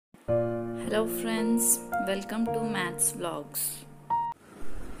Hello friends, welcome to Maths Vlogs.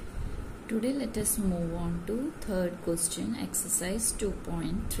 Today let us move on to third question, exercise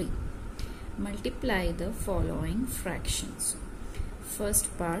 2.3. Multiply the following fractions.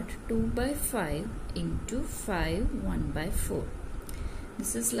 First part, 2 by 5 into 5 1 by 4.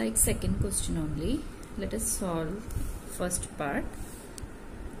 This is like second question only. Let us solve first part,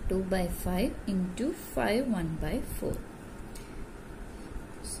 2 by 5 into 5 1 by 4.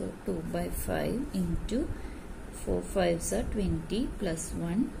 So 2 by 5 into 4 5s are 20 plus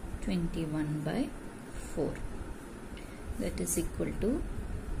 1, 21 by 4. That is equal to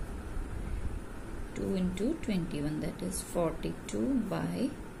 2 into 21, that is 42 by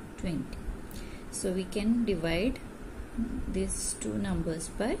 20. So we can divide these two numbers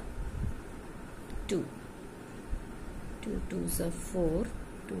by 2. 2 2s are 4,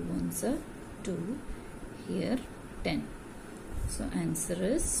 2 1s are 2, here 10. So answer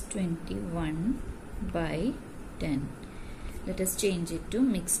is 21 by 10. Let us change it to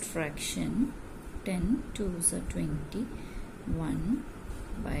mixed fraction. 10 2s are 20, 1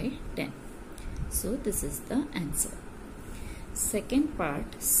 by 10. So this is the answer. Second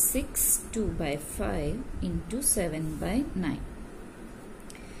part, 6 2 by 5 into 7 by 9.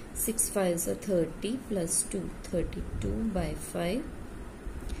 6 5s are 30 plus 2, 32 by 5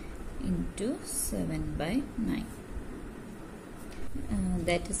 into 7 by 9.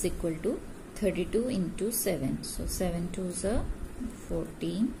 That is equal to 32 into 7. So 7 2s are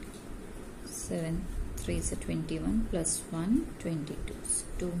 14, 7 3s are 21 plus 1, 22. So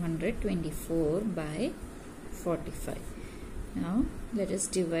 224 by 45. Now let us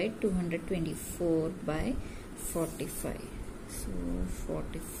divide 224 by 45. So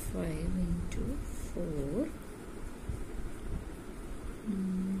 45 into 4,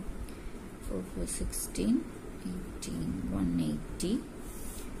 4 4 16, 18, 180.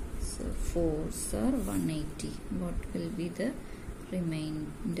 So 4s are 180. What will be the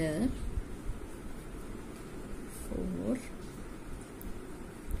remainder? 4,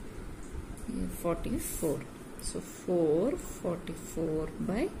 44. So 444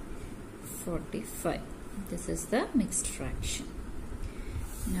 by 45. This is the mixed fraction.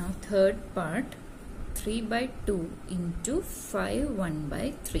 Now third part, 3 by 2 into 5 1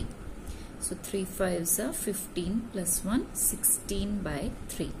 by 3. So 3 5s are 15 plus 1, 16 by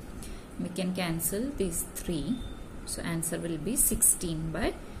 3. We can cancel these 3. So answer will be 16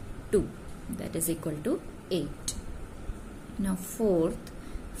 by 2. That is equal to 8. Now fourth,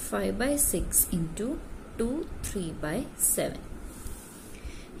 5 by 6 into 2 3 by 7.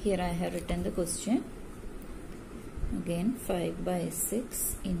 Here I have written the question. Again 5 by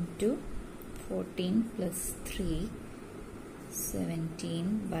 6 into 14 plus 3,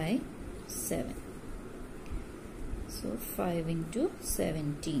 17 by 7. So 5 into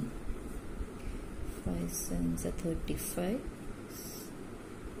 17. 5 7s are 35.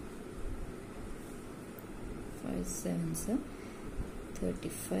 5 7s are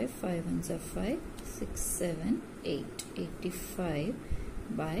 35. 5 1s are 5. 6 7 8. 85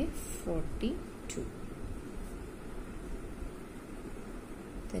 by 42.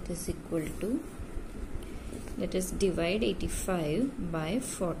 That is equal to, let us divide 85 by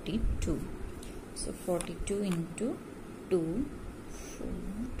 42. So 42 into 2, 4,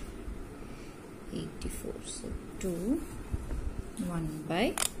 84. So 2, 1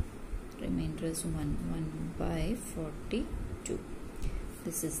 by, remainder is 1, 1 by 42.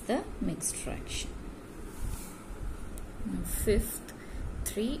 This is the mixed fraction. Now fifth,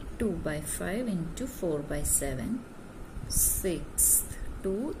 3 2 by 5 into 4 by 7. Sixth,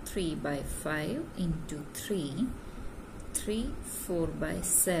 2 3 by 5 into 3, 3 4 by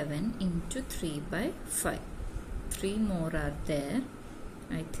 7 into 3 by 5. 3 more are there.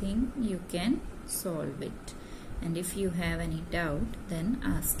 I think you can solve it, and if you have any doubt then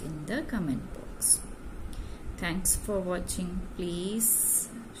ask in the comment box. Thanks for watching. Please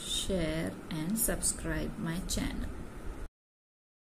share and subscribe my channel.